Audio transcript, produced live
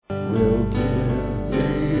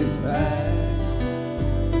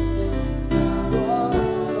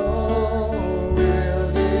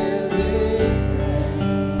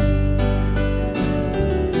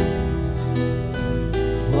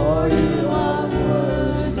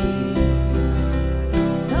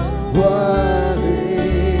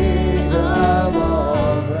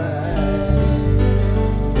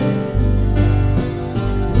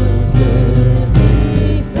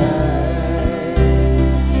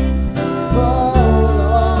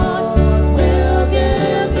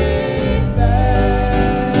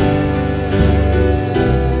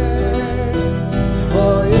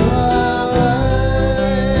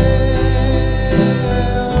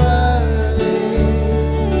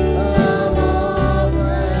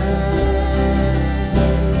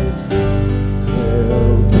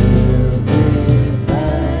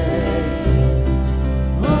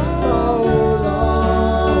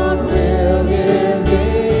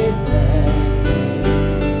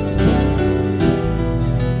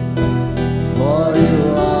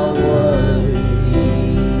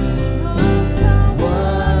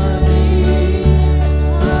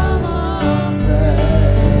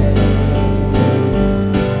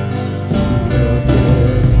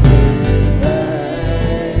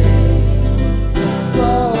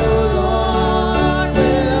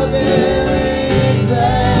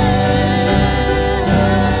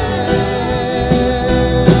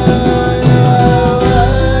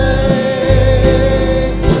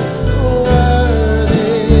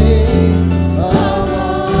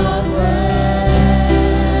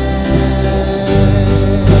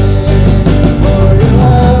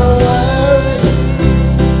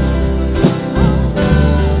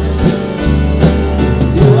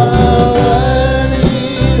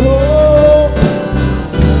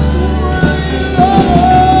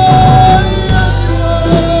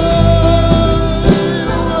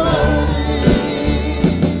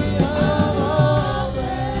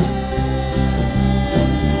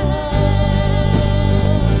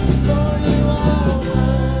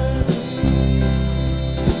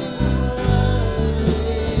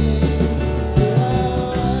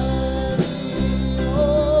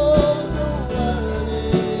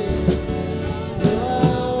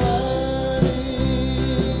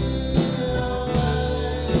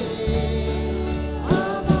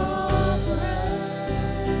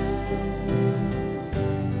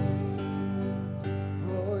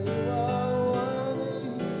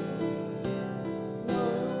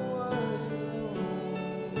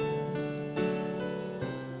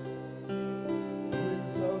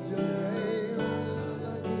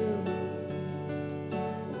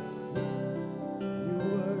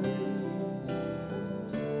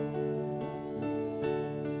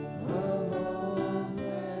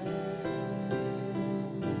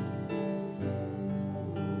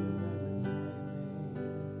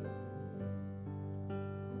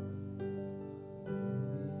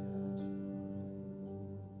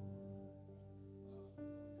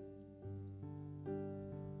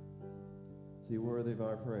Is he worthy of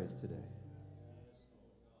our praise today?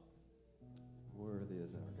 Worthy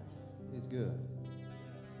is our God. He's good.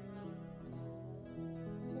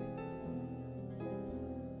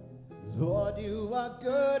 Lord, you are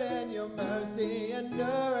good and your mercy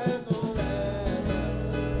endureth forever.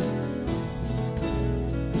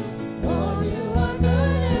 Lord, you are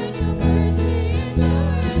good and your mercy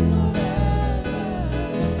endureth forever.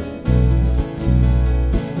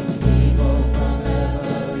 People from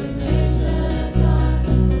every nation,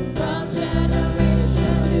 from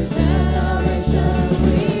generation to generation,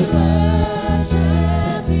 we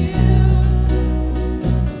worship you.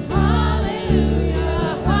 Hallelujah,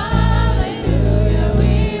 hallelujah,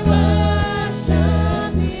 we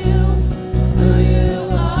worship you.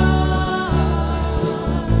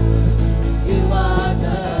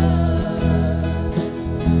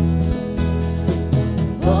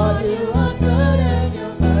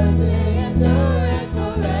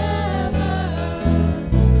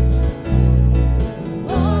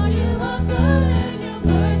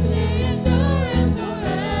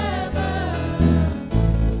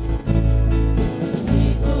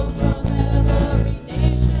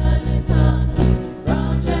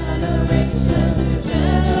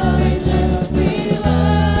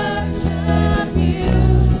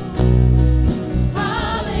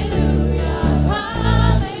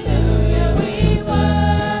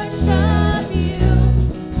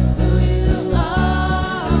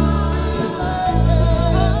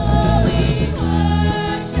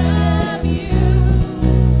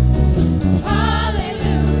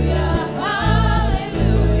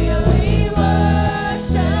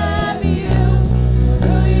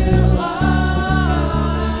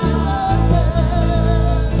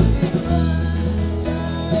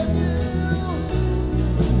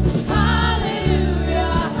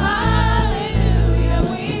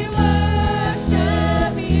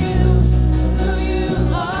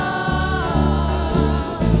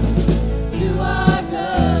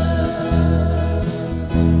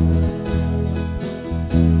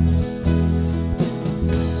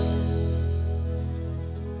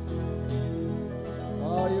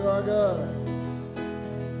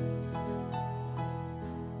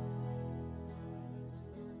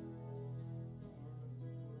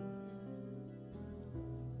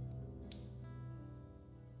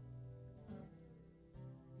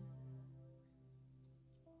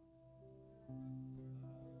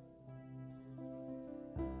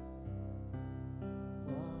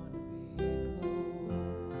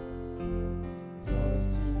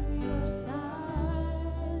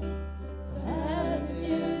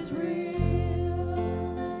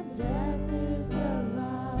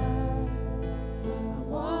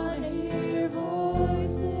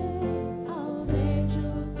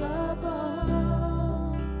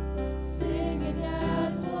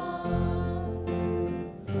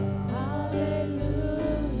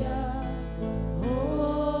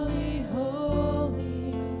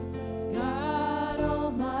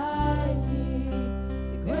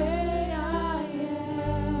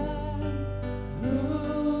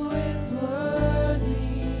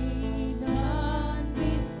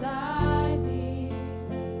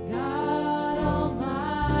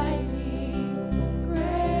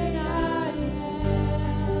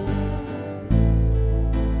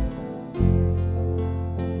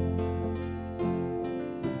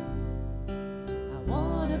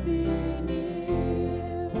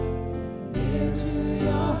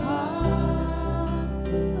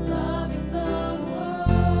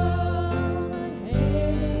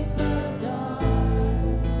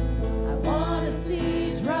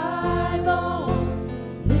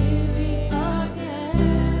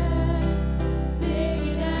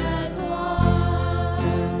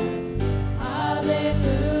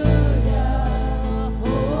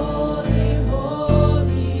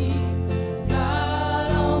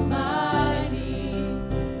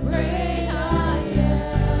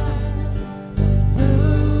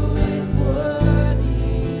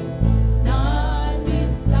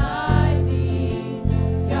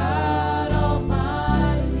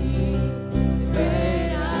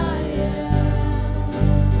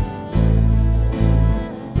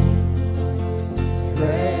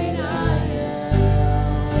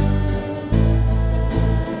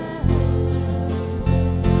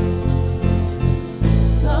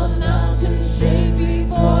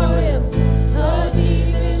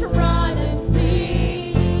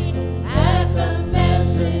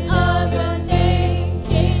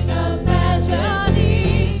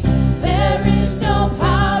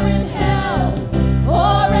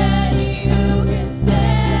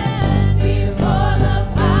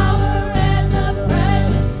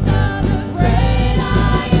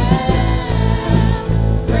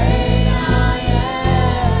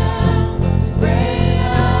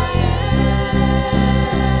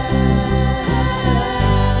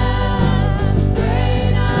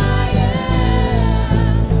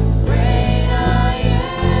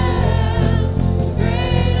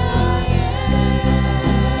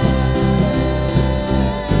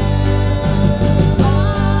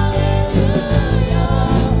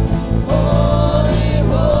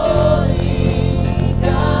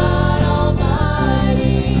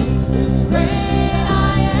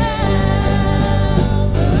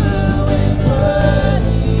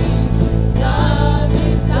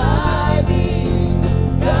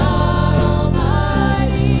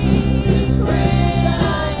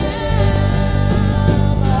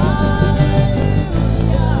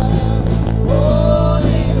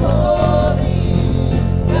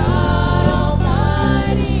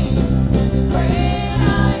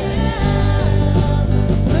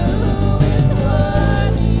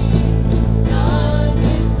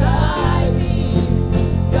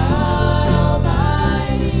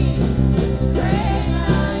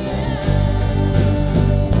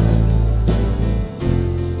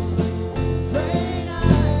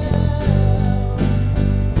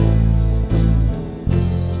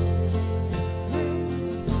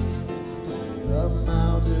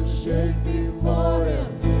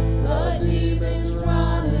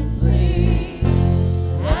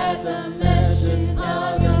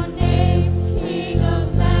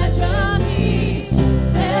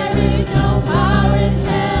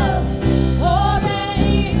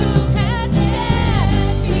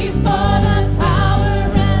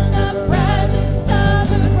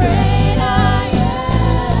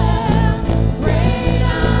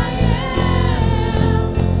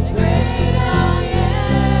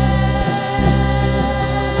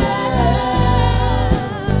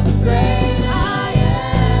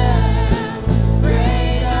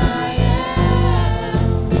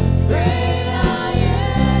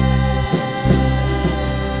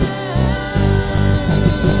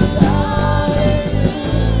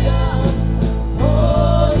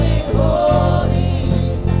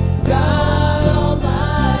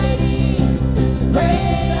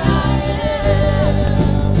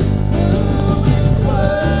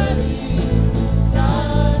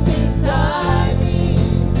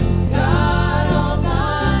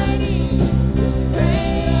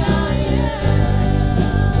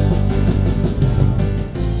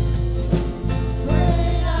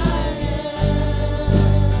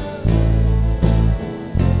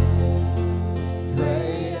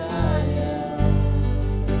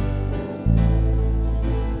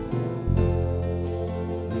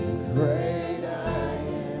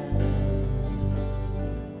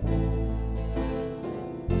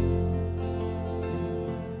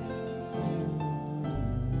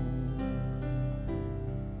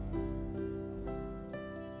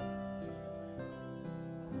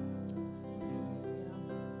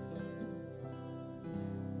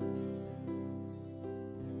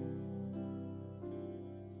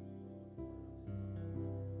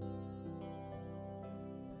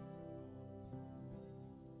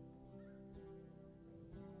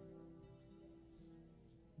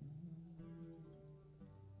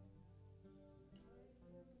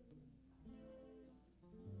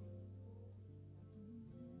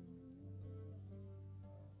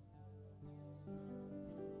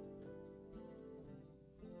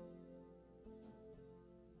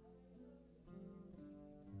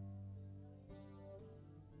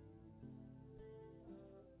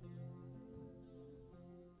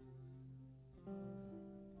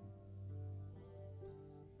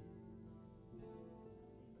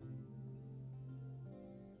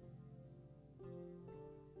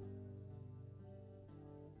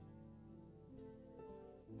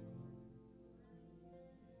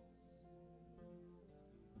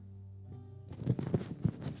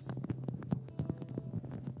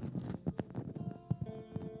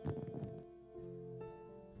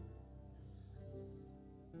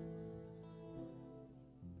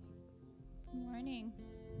 Good morning.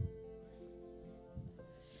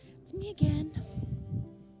 It's me again.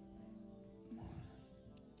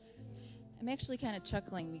 I'm actually kind of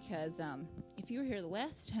chuckling because if you were here the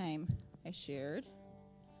last time I shared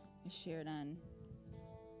on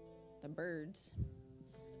the birds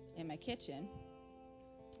in my kitchen.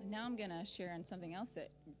 And now I'm going to share on something else that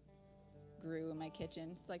grew in my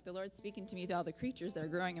kitchen. It's like the Lord's speaking to me through all the creatures that are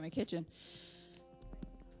growing in my kitchen.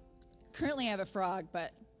 Currently I have a frog,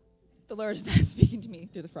 but the Lord is not speaking to me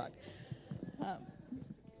through the frog.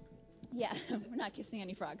 Yeah, we're not kissing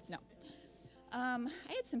any frogs, no. I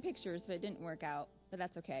had some pictures, but it didn't work out, but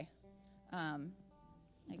that's okay. I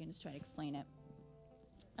can just try to explain it.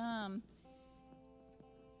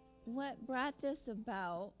 What brought this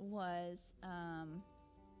about was on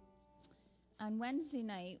Wednesday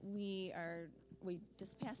night, this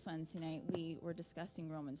past Wednesday night, we were discussing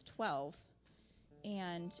Romans 12,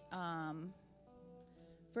 and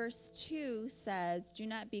verse 2 says, "Do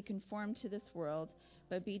not be conformed to this world,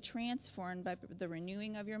 but be transformed by the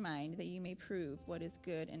renewing of your mind, that you may prove what is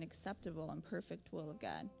good and acceptable and perfect will of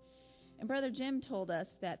God." And Brother Jim told us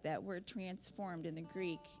that that word transformed in the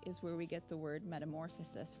Greek is where we get the word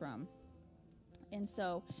metamorphosis from. And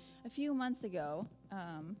so a few months ago,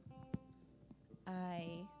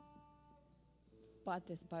 I bought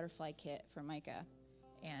this butterfly kit for Micah,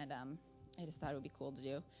 and I just thought it would be cool to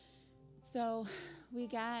do. So we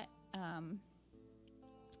got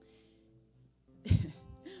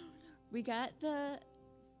the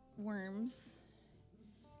worms,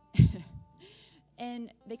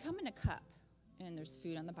 and they come in a cup, and there's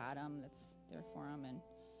food on the bottom that's there for them. And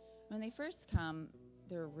when they first come,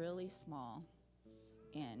 they're really small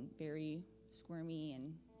and very squirmy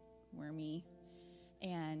and wormy,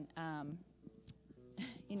 and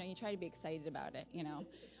you try to be excited about it, and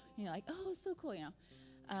you're like, oh, it's so cool,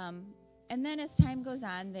 and then as time goes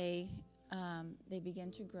on, they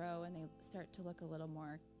begin to grow, and they start to look a little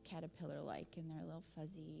more caterpillar-like, and they're a little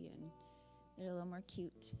fuzzy, and they're a little more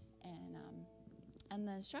cute. And on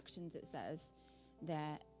the instructions, it says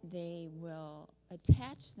that they will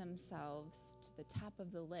attach themselves to the top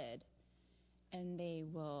of the lid, and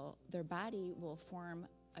their body will form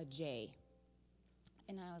a J.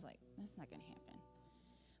 And I was like, that's not going to happen.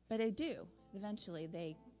 But they do. Eventually,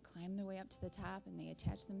 they climb their way up to the top, and they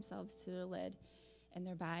attach themselves to the lid, and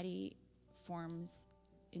their body forms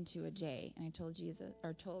into a J. And I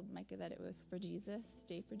told Micah that it was for Jesus,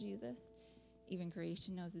 J for Jesus. Even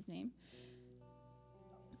creation knows his name.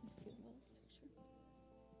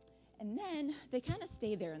 And then they kind of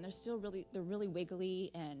stay there, and they're really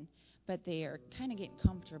wiggly, but they are kind of getting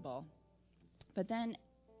comfortable. But then,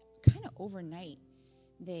 kind of overnight,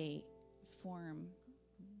 they form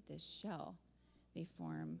this shell. They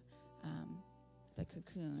form the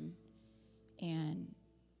cocoon, and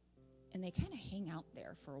they kind of hang out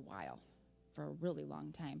there for a while, for a really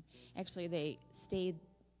long time. Actually, they stayed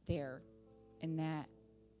there in that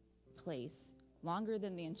place longer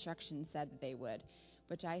than the instructions said that they would,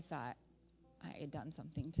 which I thought I had done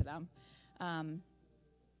something to them.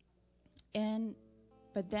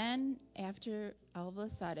 But then, after all of a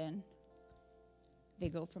sudden, they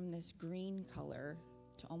go from this green color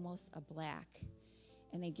to almost a black,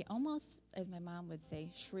 and they get almost, as my mom would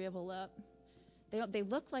say, shrivel up. They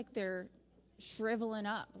look like they're shriveling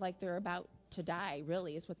up, like they're about to die,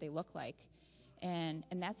 really, is what they look like. And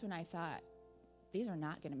that's when I thought, these are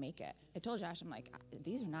not going to make it. I told Josh, I'm like,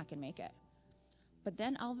 these are not going to make it. But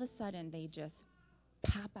then all of a sudden, they just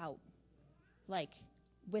pop out.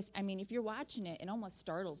 If you're watching it, it almost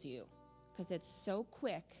startles you because it's so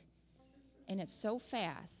quick and it's so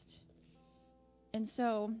fast. And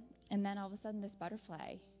then all of a sudden, this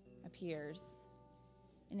butterfly appears,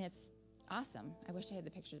 and it's awesome. I wish I had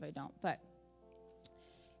the pictures, but I don't. But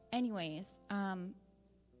anyways,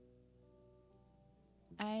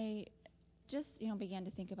 I just, began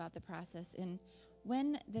to think about the process. And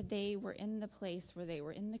when they were in the place where they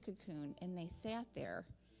were in the cocoon and they sat there,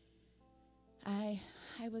 I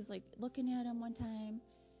was like looking at them one time,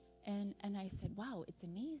 and I said, wow, it's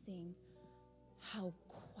amazing how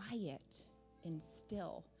quiet and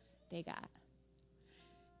still they got.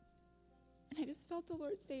 And I just felt the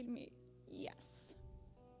Lord say to me, yes.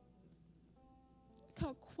 Look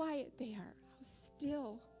how quiet they are, how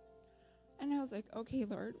still. And I was like, okay,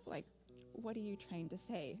 Lord, what are you trying to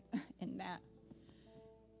say in that?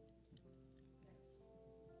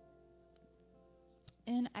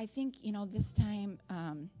 And I think, this time,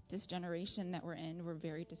 this generation that we're in, we're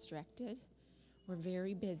very distracted. We're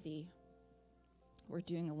very busy. We're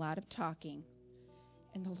doing a lot of talking.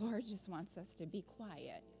 And the Lord just wants us to be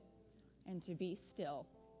quiet and to be still.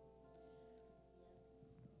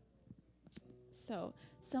 So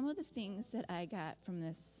some of the things that I got from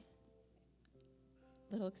this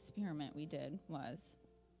little experiment we did was,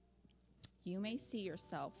 you may see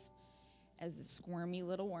yourself as a squirmy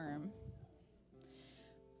little worm,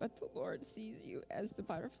 but the Lord sees you as the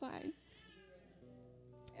butterfly.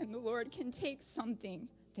 And the Lord can take something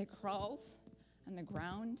that crawls on the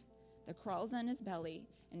ground, that crawls on his belly,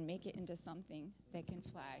 and make it into something that can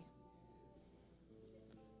fly.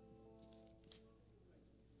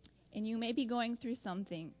 And you may be going through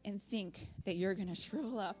something and think that you're going to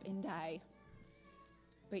shrivel up and die.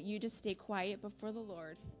 But you just stay quiet before the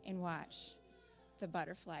Lord and watch the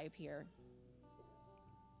butterfly appear.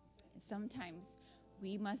 And sometimes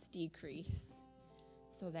we must decrease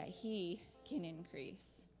so that he can increase.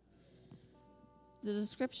 The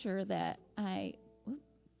scripture that I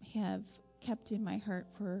have kept in my heart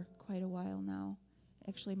for quite a while now.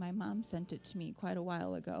 Actually, my mom sent it to me quite a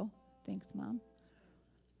while ago. Thanks, Mom.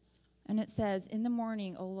 And it says, "In the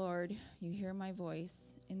morning, O Lord, you hear my voice.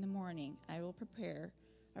 In the morning, I will prepare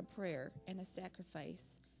a prayer and a sacrifice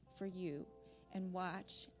for you, and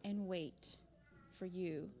watch and wait for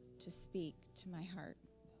you to speak to my heart."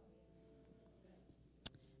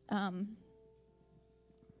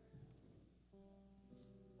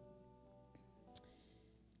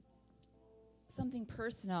 Something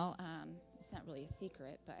personal. It's not really a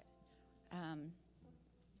secret, but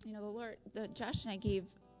the Lord, Josh and I gave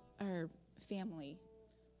our family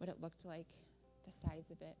what it looked like, the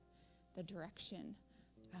size of it, the direction,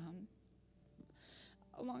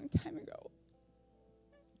 a long time ago.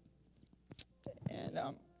 And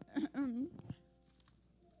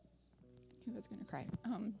he was going to cry.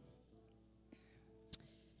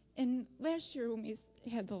 And last year when we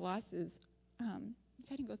had the losses, I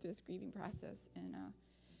kind of go through this grieving process, and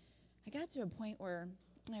I got to a point where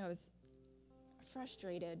I was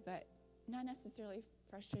frustrated, but not necessarily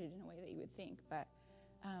frustrated in a way that you would think, but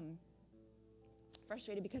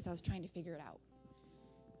frustrated because I was trying to figure it out.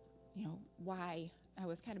 Why I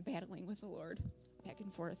was kind of battling with the Lord back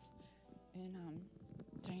and forth, and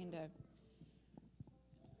trying to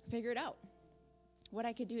figure it out, what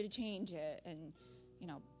I could do to change it, and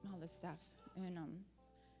all this stuff. And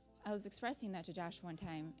I was expressing that to Josh one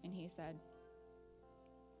time, and he said,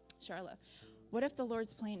 "Charla, what if the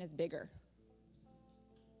Lord's plan is bigger?"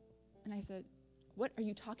 And I said, "What are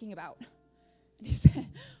you talking about?" And he said,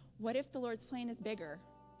 "What if the Lord's plan is bigger?"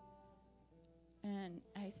 And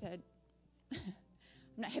I said, "I'm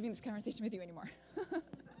not having this conversation with you anymore."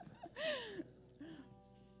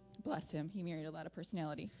 Bless him. He married a lot of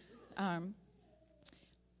personality.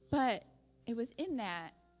 But it was in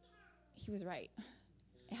that he was right.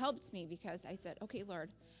 It helped me because I said, "Okay,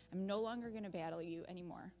 Lord, I'm no longer going to battle you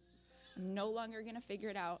anymore. I'm no longer going to figure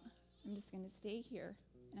it out. I'm just going to stay here,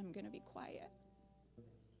 and I'm going to be quiet.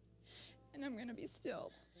 And I'm going to be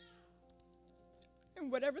still." And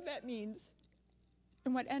whatever that means,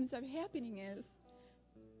 and what ends up happening is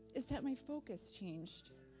that my focus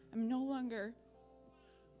changed. I'm no longer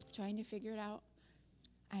trying to figure it out.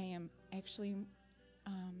 I am actually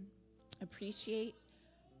appreciate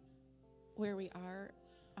where we are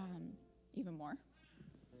even more.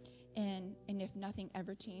 And if nothing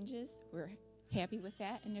ever changes, we're happy with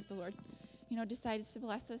that. And if the Lord, decides to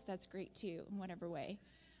bless us, that's great too, in whatever way.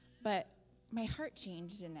 But my heart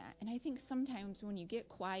changed in that. And I think sometimes when you get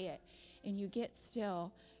quiet and you get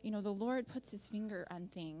still, the Lord puts his finger on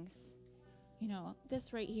things.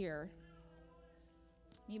 This right here,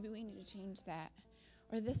 maybe we need to change that.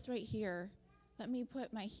 Or this right here, let me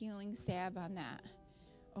put my healing salve on that.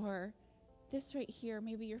 Or this right here,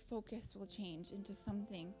 maybe your focus will change into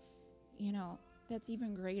something, that's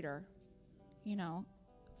even greater,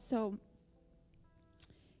 So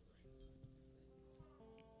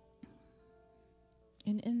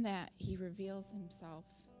and in that, he reveals himself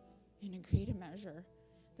in a greater measure.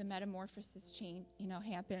 The metamorphosis change,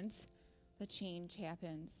 happens. The change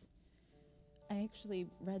happens. I actually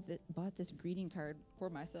bought this greeting card for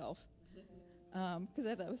myself because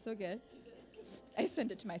I thought it was so good. I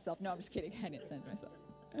sent it to myself. No, I'm just kidding. I didn't send it to myself.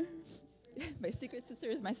 My secret sister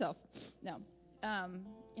is myself. No.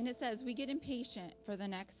 And it says, "We get impatient for the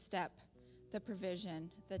next step, the provision,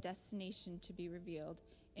 the destination to be revealed,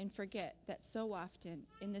 and forget that so often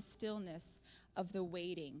in the stillness of the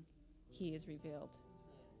waiting, he is revealed."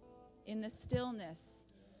 In the stillness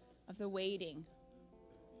of the waiting,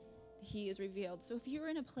 he is revealed. So if you're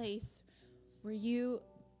in a place where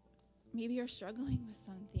maybe you're struggling with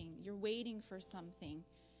something, you're waiting for something,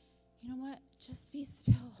 you know what? Just be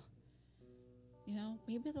still.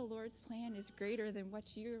 Maybe the Lord's plan is greater than what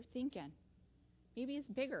you're thinking. Maybe it's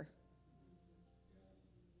bigger.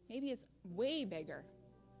 Maybe it's way bigger.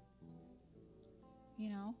 you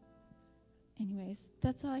know. Anyways,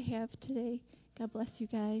 that's all I have today. God bless you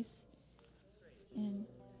guys. And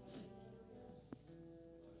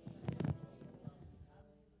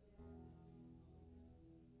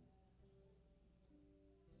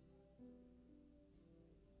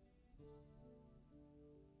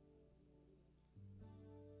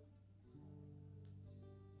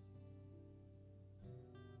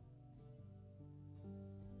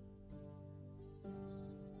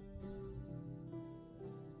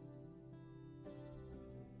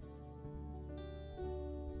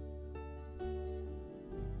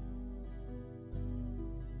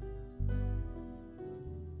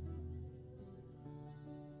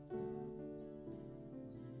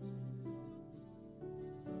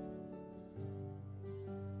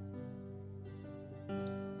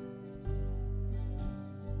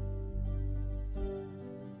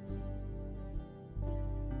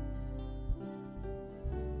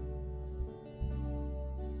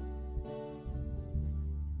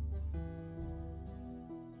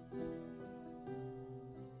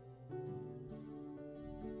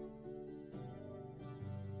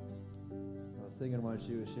I was thinking when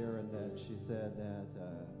she was sharing that she said that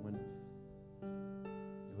when it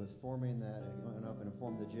was forming that, it went up and it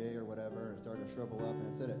formed the J or whatever, and started to shrivel up, and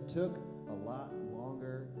it said it took a lot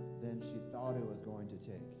longer than she thought it was going to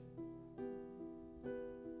take.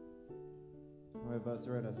 How many of us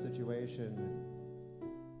are in a situation,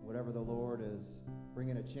 whatever the Lord is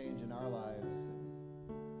bringing a change in our lives,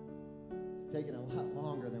 it's taken a lot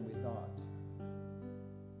longer than we thought.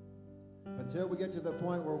 Until we get to the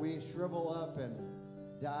point where we shrivel up and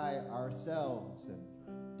die ourselves and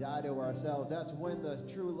die to ourselves, that's when the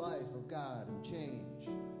true life of God and change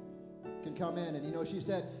can come in. And you know, she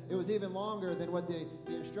said it was even longer than what the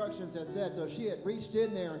instructions had said. So she had reached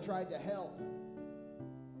in there and tried to help.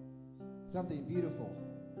 Something beautiful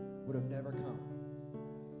would have never come,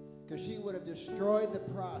 because she would have destroyed the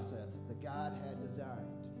process that God had designed.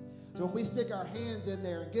 So if we stick our hands in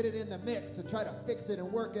there and get it in the mix and try to fix it and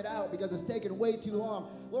work it out because it's taken way too long,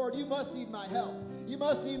 Lord, you must need my help. You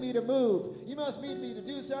must need me to move. You must need me to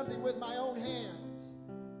do something with my own hands.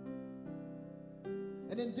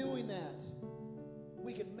 And in doing that,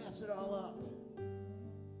 we can mess it all up.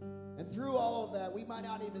 And through all of that, we might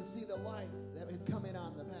not even see the light that is coming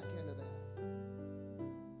on the back end of that.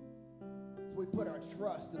 So we put our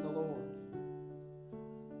trust in the Lord,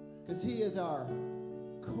 because He is our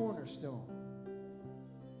cornerstone,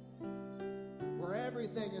 where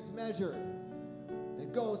everything is measured.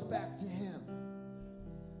 It goes back to Him,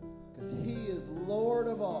 because He is Lord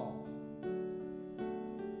of all.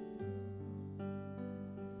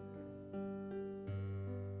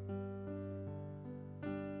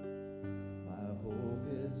 My hope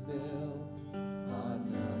is built on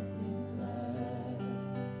nothing less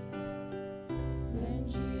Then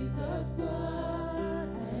Jesus' blood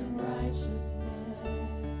and righteousness.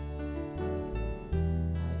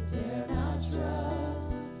 I dare not trust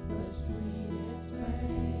the sweetest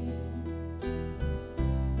frame.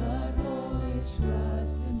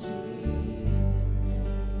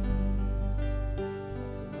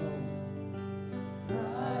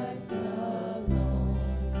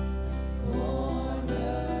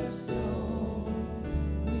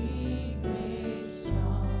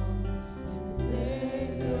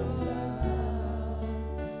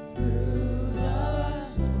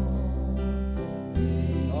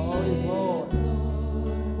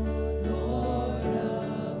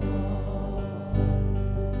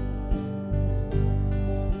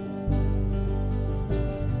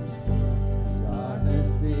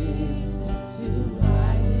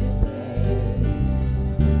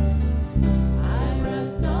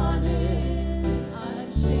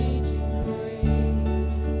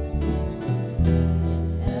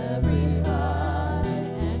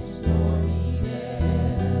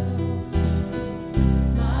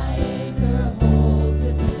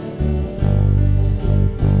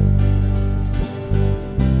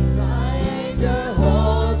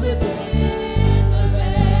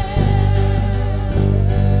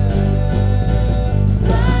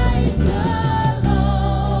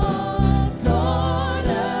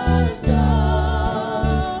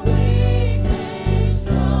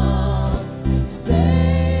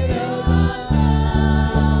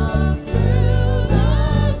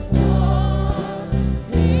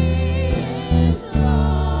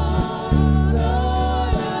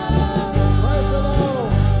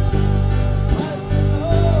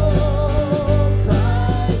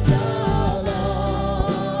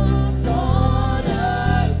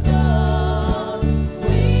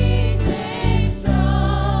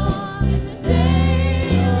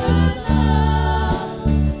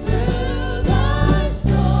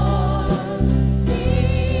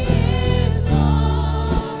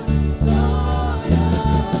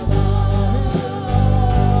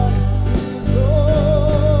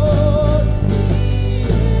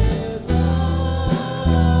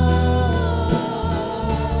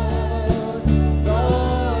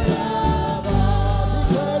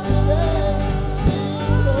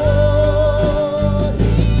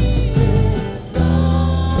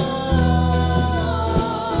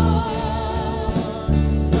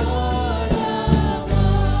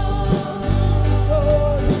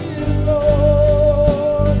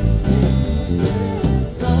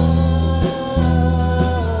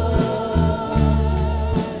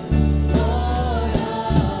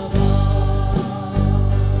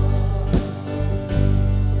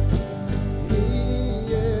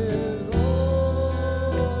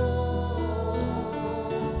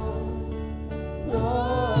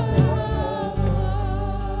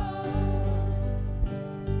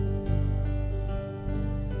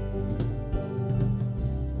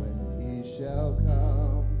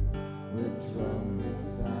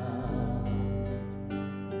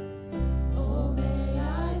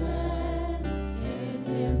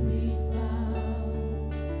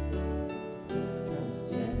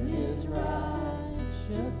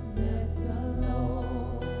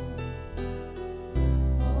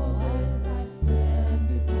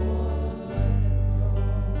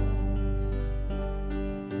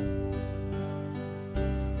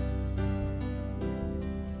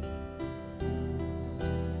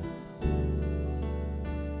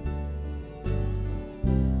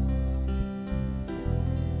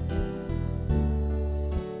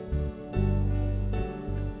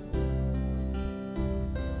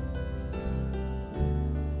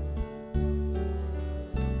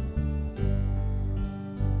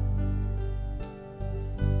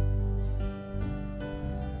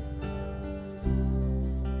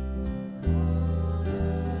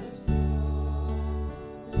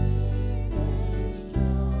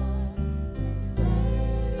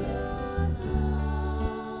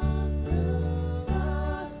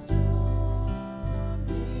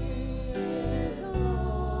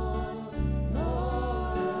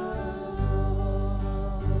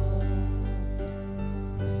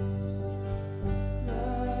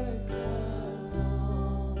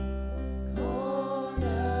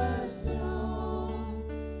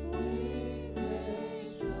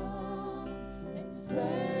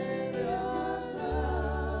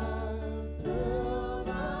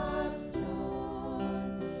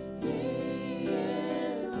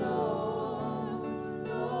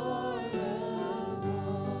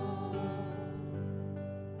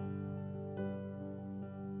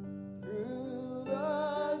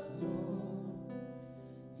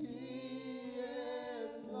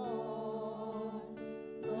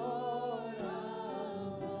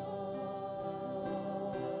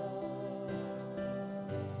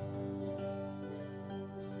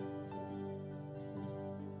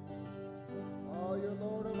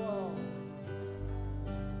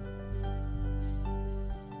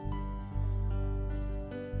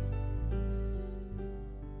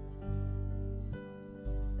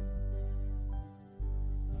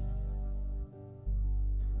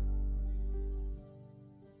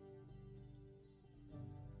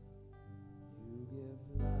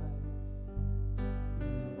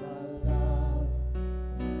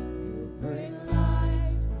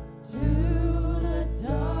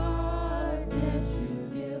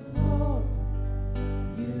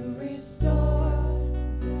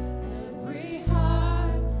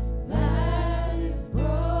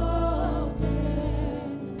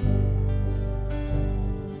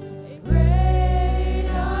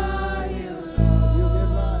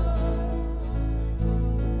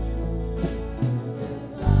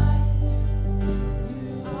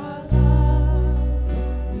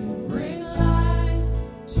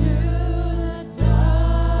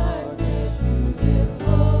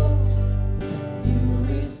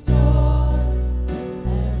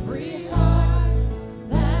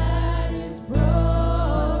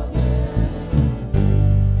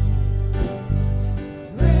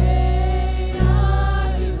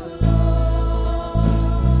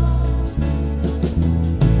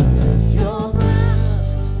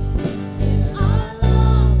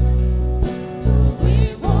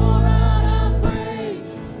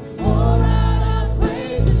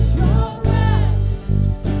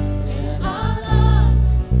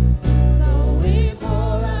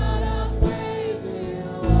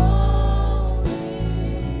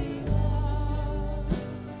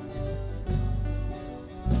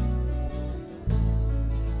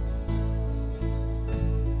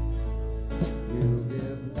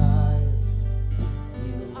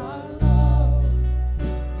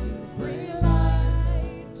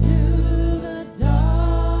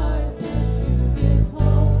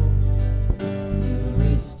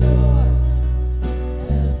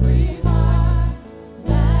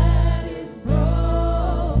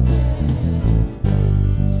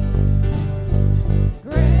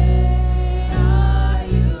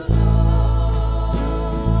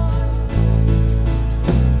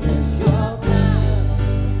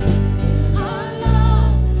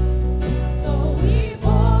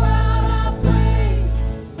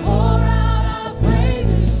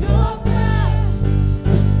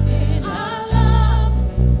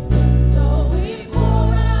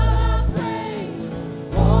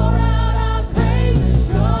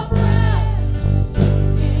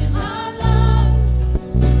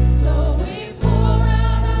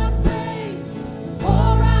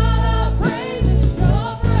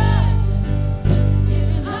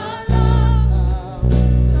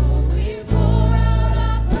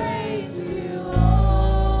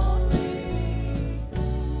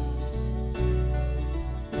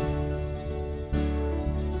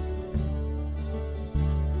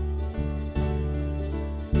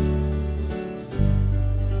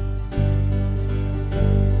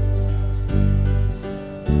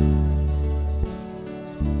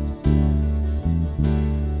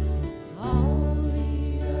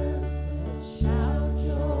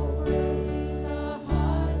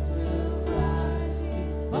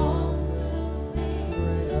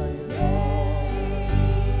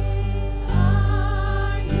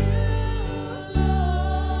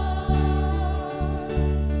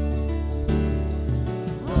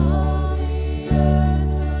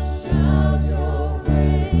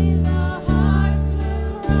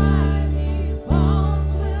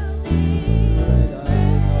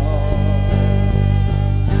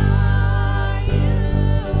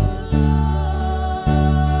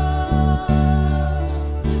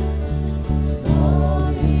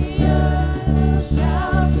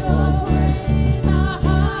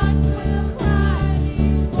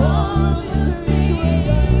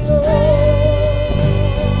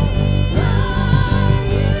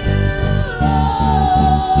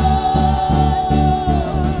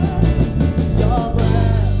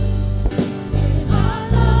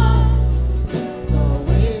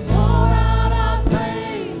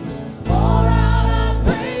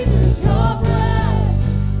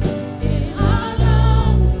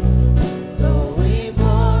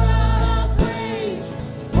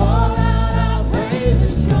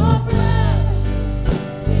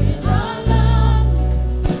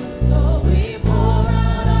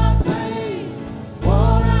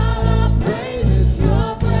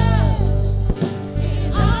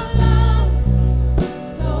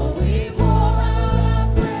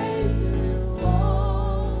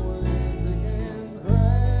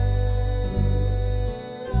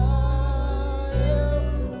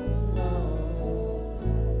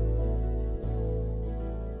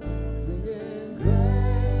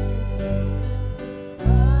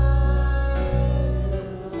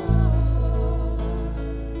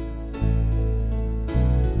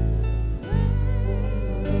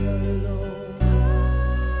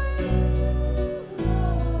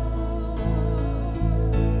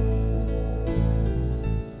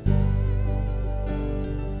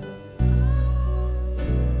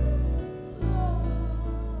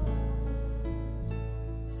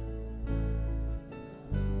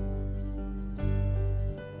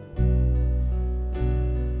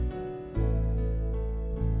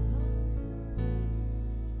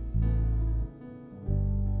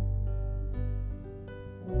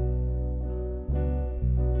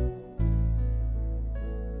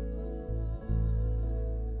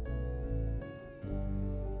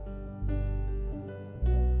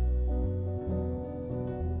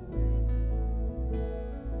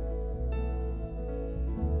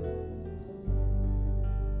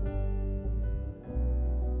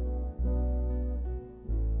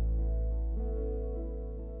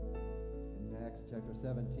 chapter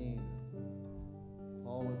 17.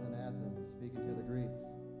 Paul was in Athens speaking to the Greeks.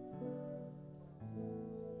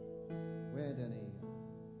 Went and he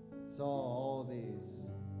saw all these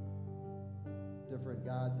different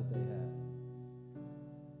gods that they had.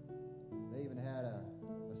 They even had a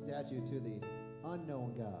statue to the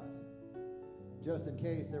unknown God, just in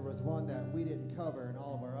case there was one that we didn't cover in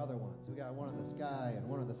all of our other ones. We got one of the sky and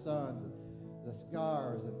one of the suns and the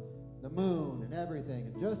stars and the moon and everything.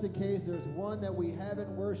 And just in case there's one that we haven't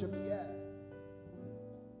worshipped yet,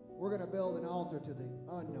 we're going to build an altar to the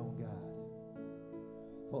unknown God.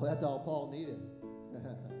 Well, that's all Paul needed.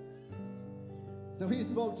 So he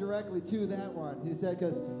spoke directly to that one. He said,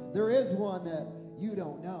 because there is one that you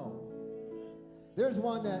don't know. There's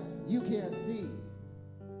one that you can't see.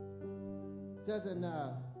 It says in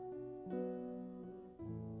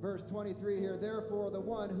verse 23 here, therefore the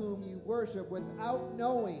one whom you worship without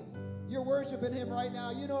knowing. You're worshiping him right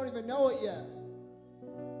now. You don't even know it yet.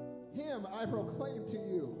 Him I proclaim to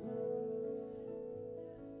you.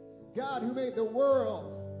 God who made the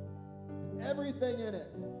world and everything in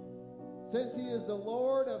it, since he is the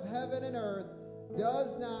Lord of heaven and earth, does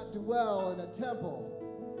not dwell in a temple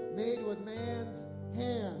made with man's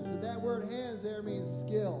hands. And that word hands there means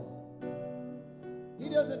skill. He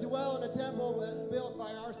doesn't dwell in a temple that's built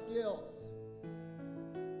by our skills.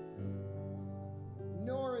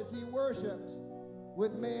 Nor is he worshipped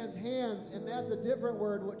with man's hands. And that's a different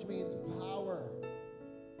word which means power.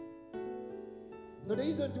 So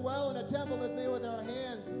he doesn't dwell in a temple that's made with our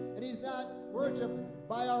hands. And he's not worshipped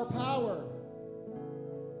by our power.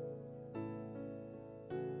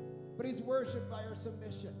 But he's worshipped by our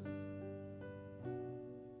submission.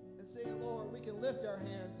 And saying, Lord, we can lift our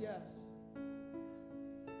hands, yes.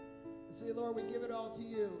 And say, Lord, we give it all to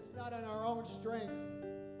you. It's not on our own strength.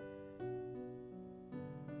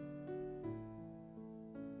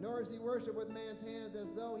 Nor is he worshipped with man's hands as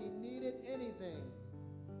though he needed anything,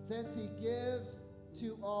 since he gives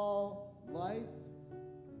to all life,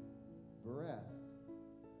 breath,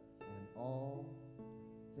 and all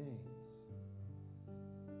things.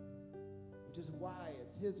 Which is why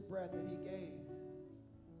it's his breath that he gave.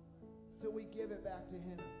 So we give it back to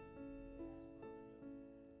him.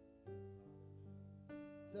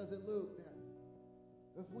 It says in Luke that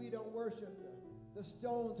if we don't worship, the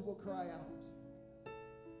stones will cry out.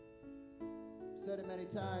 I've said it many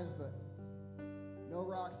times, but no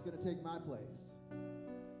rock's going to take my place.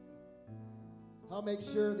 I'll make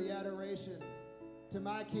sure the adoration to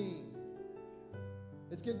my King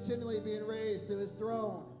is continually being raised to his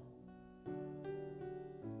throne.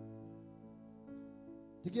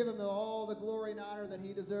 To give him all the glory and honor that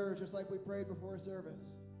he deserves, just like we prayed before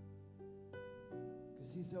service.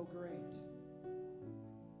 Because he's so great.